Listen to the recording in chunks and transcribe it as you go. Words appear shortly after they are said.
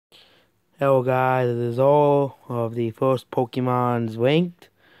Hello guys, this is all of the first Pokemon's ranked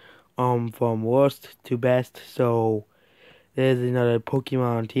from worst to best. So there's another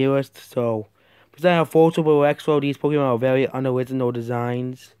Pokemon tier list. So besides Voltable Expo, these Pokemon are very unoriginal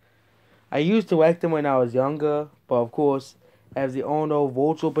designs. I used to like them when I was younger, but of course, as the owner,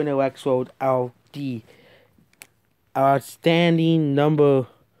 Voltable and Expo are the outstanding number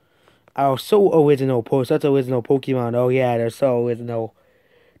are so original, such original Pokemon. Oh yeah, they're so original.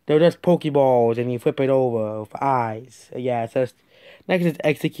 They're just Pokeballs, and you flip it over with eyes. Yeah, it's just next is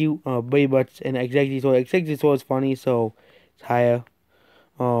Execute, pretty much an Executor. Executor is funny, so it's higher.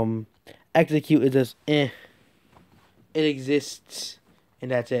 Um, Execute is just it exists,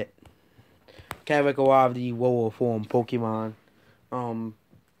 and that's it. Kind of like a lot of the lower form Pokemon. Um,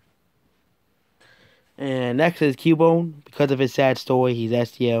 and next is Cubone. Because of his sad story, he's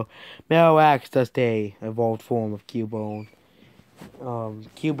STL. Marowak's just a evolved form of Cubone.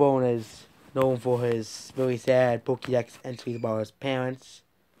 Cubone is known for his very sad Pokédex entries about his parents.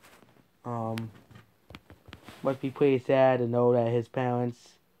 Um, must be pretty sad to know that his parents,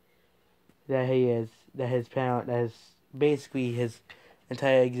 that his basically his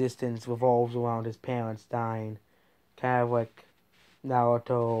entire existence revolves around his parents dying. Kind of like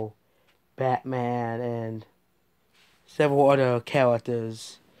Naruto, Batman, and several other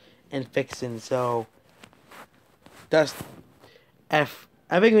characters in fiction. So that's F.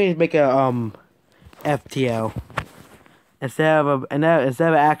 I think we need to make a FTL. Instead of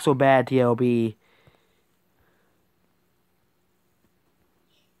actual bad TLB.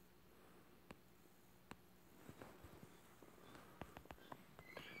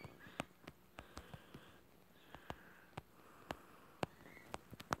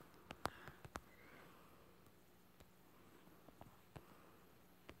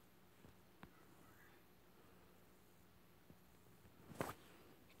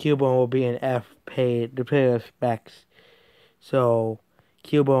 Cubone will be an F paid to pay respects. So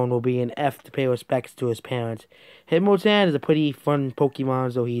Cubone will be an F to pay respects to his parents. Hitmonchan is a pretty fun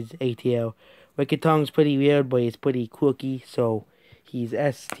Pokemon, so he's ATL. Lickitun's pretty weird, but he's pretty quirky, so he's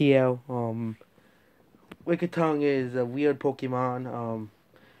STL. Lickitung is a weird Pokemon.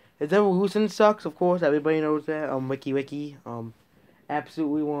 His evolution sucks, of course. Everybody knows that. Wiki.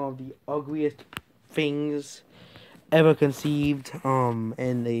 Absolutely one of the ugliest things ever conceived.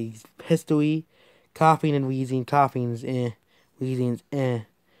 In the history. Coughing and wheezing. Coughing's Wheezing's They're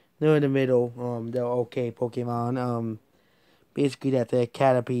in the middle. They're okay Pokemon. Basically that's a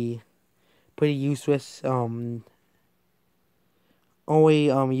Caterpie. Pretty useless. Only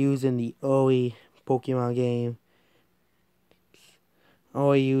used in the early Pokemon game.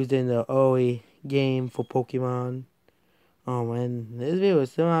 Only used in the early game for Pokemon. And this video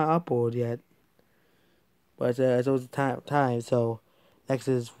is still not uploaded yet. But it's always time. So next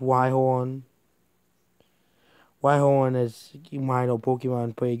is Rhyhorn. Rhyhorn is, you might know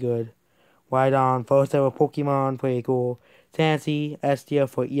Pokemon pretty good. Rhydon, first ever Pokemon, pretty cool. Chansey, STF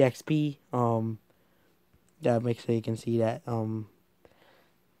for EXP. That makes sure you can see that.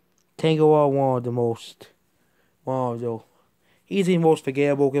 Tangela, one of the easy most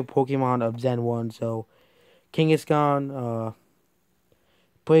forgettable Pokemon of Gen 1. So Kangaskhan,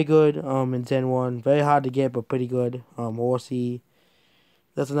 pretty good in Gen 1. Very hard to get, but pretty good. Horsey,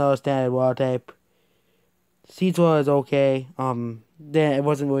 that's another standard wild type. Seedswell is okay. Then it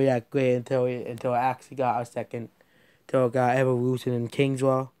wasn't really that great until it actually got a second. Until it got Evolution in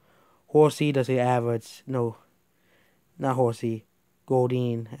Kingswell. Horsey does the average. No, not Horsey.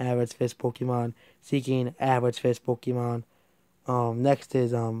 Goldeen, average fish Pokemon. Seeking, average fish Pokemon. Next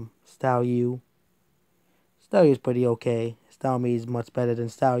is Staryu. Staryu is pretty okay. Starmie is much better than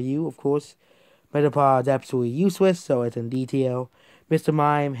Staryu, of course. Metapod is absolutely useless, so it's in detail. Mr.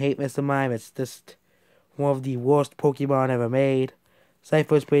 Mime, hate Mr. Mime. It's just one of the worst Pokemon ever made.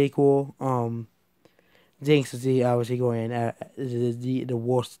 Cypher's pretty cool. Jinx is obviously going the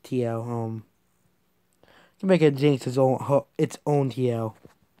worst TL. Can make it Jinx its own TL.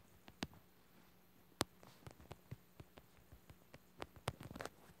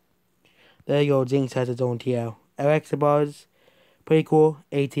 There you go. Jinx has its own TL. Electabuzz, pretty cool.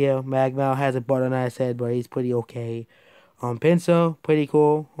 ATL. Magmar has a butt on his head, but he's pretty okay. Pinsir, pretty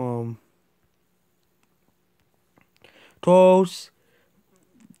cool. Tauros,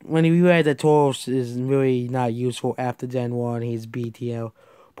 when you realize that Tauros is really not useful after Gen 1, he's BTL.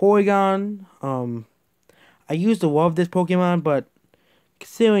 Porygon, I used to love this Pokemon, but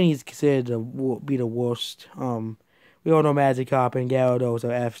considering he's considered to be the worst, we all know Magikarp and Gyarados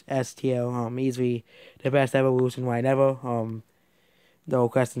are STL, easily the best evolution right ever, no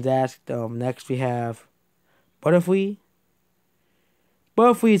questions asked. Next we have Butterfree.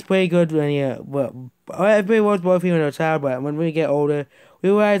 Butterfree is pretty good when you, but everybody wants Butterfree when they're a child, but when we get older, we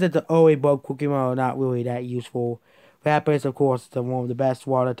realize that the early bug Pokemon are not really that useful. Lapras, of course, is one of the best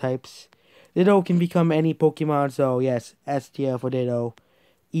water types. Ditto can become any Pokemon, so yes, S tier for Ditto.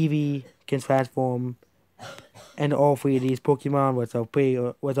 Eevee can transform, and all three of these Pokemon,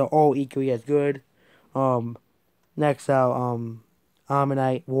 which are all equally as good. Um, Next out,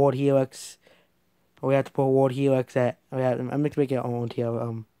 Armanite, Ward Helix. We have to put Ward Helix at. I'm going to make it on tier.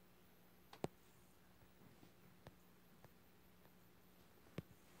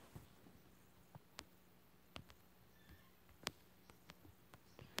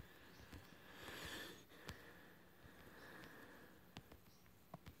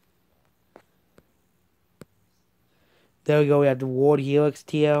 There we go. We have the Ward Helix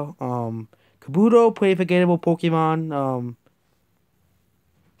tier. Kabuto, pretty forgettable Pokemon.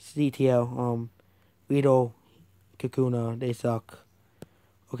 C tier. Rido, Kakuna, they suck.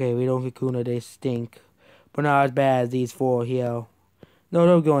 Okay, Rido and Kakuna, they stink. But not as bad as these four here. No,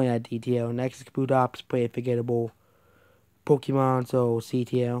 they're going at D tier. Next is Kabutops, pretty forgettable Pokemon, so C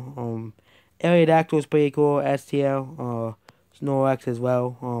tier. Aerodactyl is pretty cool, S tier. Snorlax as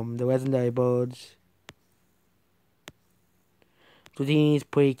well. The legendary birds. Dratini's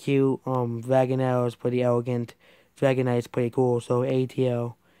pretty cute. Dragonelle is pretty elegant. Dragonite's pretty cool, so A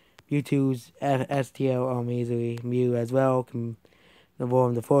tier. Mewtwo's S tier, easily. Mew as well can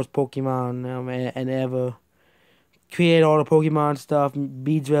evolve the first Pokemon, and ever create all the Pokemon stuff.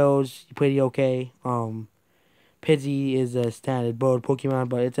 Beedrill's pretty okay. Pidgey is a standard bird Pokemon,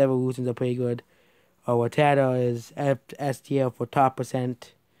 but its evolutions are pretty good. Rattata is S tier for top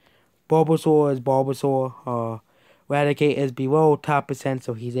percent. Bulbasaur is Bulbasaur. Raticate is below top percent,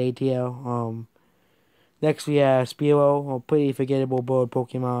 so he's A tier. Next we have Spearow, a pretty forgettable bird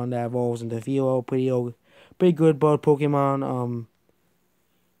Pokemon that evolves into Fearow. Pretty good bird Pokemon.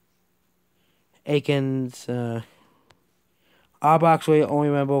 Akins, Arbok, we only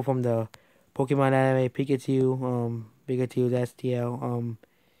remember from the Pokemon anime. Pikachu, Pikachu's S tier.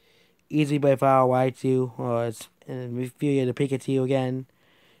 Easily by far Raichu. It's inferior to Pikachu again.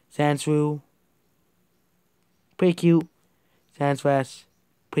 Sandshrew, pretty cute. Sandslash,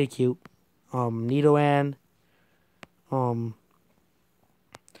 pretty cute. Nidoran,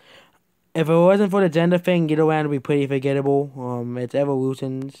 if it wasn't for the gender thing, Nidoran would be pretty forgettable. Its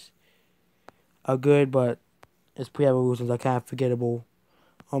evolutions are good, but its pre-evolutions are kind of forgettable.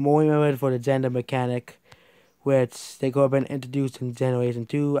 Only remembered for the gender mechanic, which they could have been introduced in Generation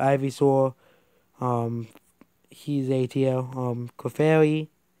 2. Ivysaur, he's A tier. Clefairy,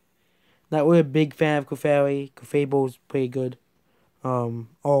 not really a big fan of Clefairy. Clefable's pretty good.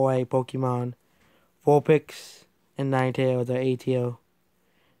 Alright Pokemon. Vulpix and Ninetales are A tier.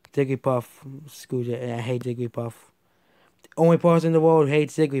 Jigglypuff, screw it, I hate Jigglypuff. The only person in the world who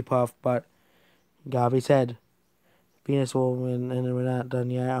hates Jigglypuff, but gotta be said. Venusaur, and we're not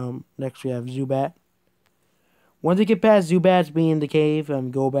done yet. Next we have Zubat. Once you get past Zubat's being in the cave,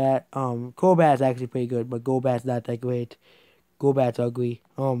 Golbat, Golbat's actually pretty good, but Golbat's not that great. Golbat's ugly.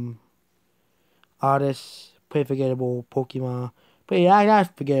 Artist, pretty forgettable Pokemon. Pretty,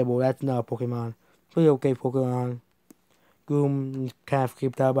 not forgettable, that's not a Pokemon. Pretty okay Pokemon. Groom, kind of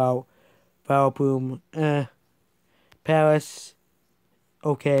creeped out about. Vileplume, Paris,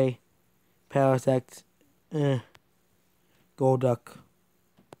 okay. Parasect, Golduck.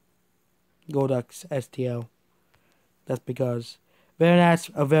 Golduck's STL. That's because Venonat's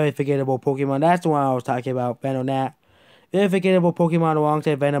a very forgettable Pokemon. That's the one I was talking about, Venonat. Very forgettable Pokemon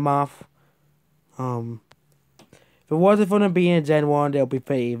alongside Venomoth. If it wasn't for them being in Gen 1, they'll be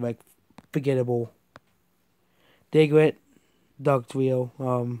pretty, forgettable. Diglett, Dugtrio.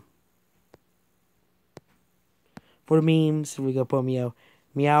 For the memes, we gonna put Meow.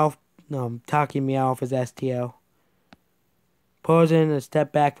 Meowth, Taki Meowth is STL. Poison, a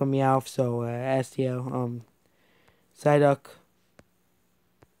step back from Meowth, so STL. Psyduck.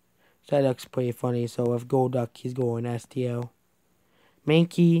 Psyduck's pretty funny, so with Golduck, he's going STL.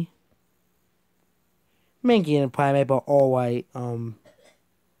 Mankey. Mankey and Primeape are all white.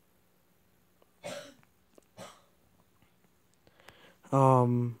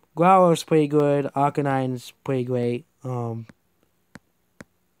 Growler's pretty good. Arcanine's pretty great.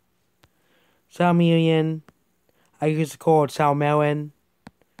 Charmeleon, I used to call it Charmelon.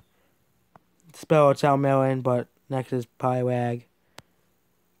 Spell it Charmelon, but next is Poliwag.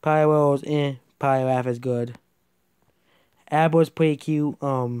 Poliwag's Poliwrath is good. Abla's pretty cute.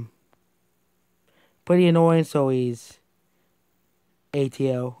 Pretty annoying, so he's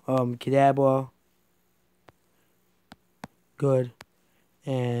ATL. Kadabra, good.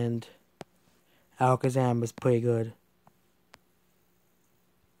 And Alakazam is pretty good.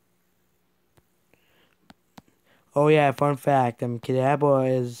 Oh yeah, fun fact.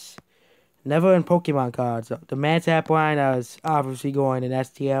 Kadabra is never in Pokemon cards. The Mantap line is obviously going in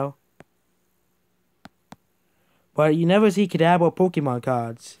STL. But you never see Kadabra Pokemon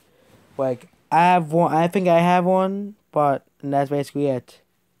cards. Like, I have one, I think I have one, but and that's basically it.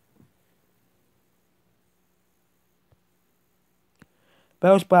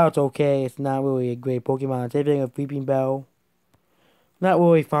 Bellsprout's okay, it's not really a great Pokemon. Same thing with Weeping Bell. Not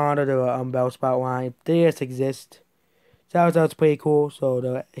really fond of the Bellsprout line. They just exist. Charizard's pretty cool,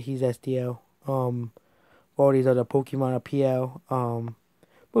 so he's STL. All these other Pokemon are PL.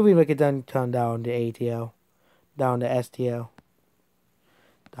 But we look at them turn down to ATL, down to STL,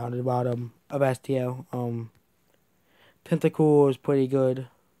 down to the bottom of STL. Tentacool is pretty good.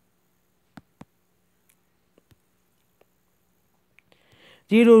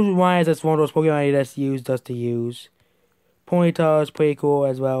 Geodude Wine is just one of those Pokemon you just use just to use. Ponyta is pretty cool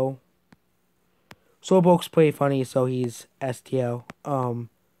as well. Slowpoke's pretty funny, so he's STL.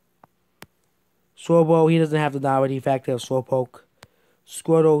 Slowpoke, he doesn't have the novelty factor of Slowpoke.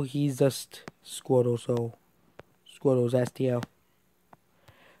 Squirtle, he's just Squirtle, so Squirtle's STL.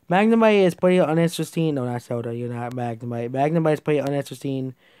 Magnemite is pretty uninteresting. No, not Zelda. You're not Magnemite. Magnemite is pretty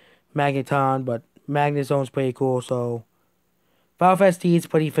uninteresting. Magneton, but Magnezone's pretty cool, so. Valfest is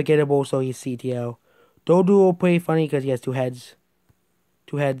pretty forgettable, so he's CTL. Doduo pretty funny because he has two heads.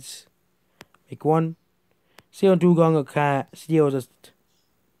 Two heads. Make one. Steel and Dugong are kind of. Steel just.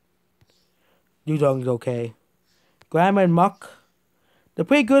 Dugong's okay. Glamour and Muck. They're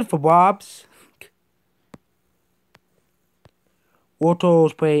pretty good for Bobs.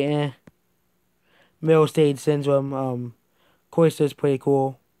 Wartortle's pretty eh. Middle Stage Syndrome. Cloyster's pretty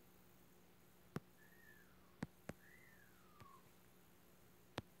cool.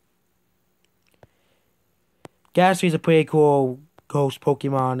 Gastry's a pretty cool ghost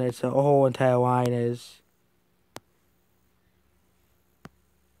Pokemon. It's a whole entire line is.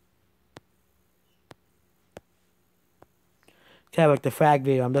 Kind of like the frag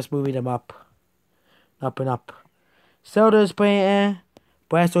video. I'm just moving them up. Up and up. Zelda's pretty eh.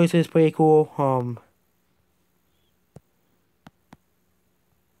 Blastoise is pretty cool.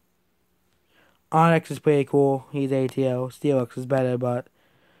 Onyx is pretty cool. He's ATL. Steelix is better, but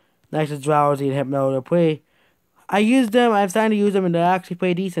Nexus, Drowsy, and Hypno, they're pretty. I use them. I'm starting to use them, and they're actually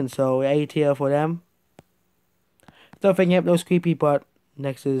pretty decent. So ATL for them. Still think Hypno's creepy, but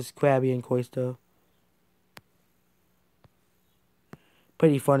Nexus, Krabby, and Cloyster.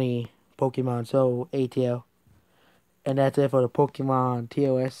 Pretty funny Pokemon. So ATL. And that's it for the Pokemon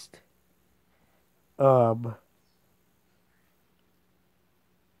tier list. Um.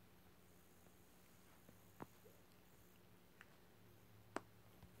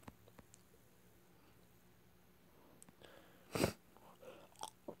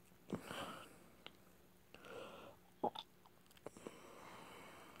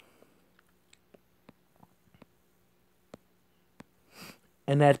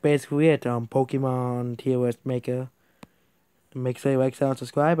 And that's basically it. Pokemon tier list maker. Make sure you like, sound,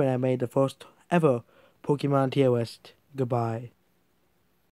 subscribe, and I made the first ever Pokemon tier list. Goodbye.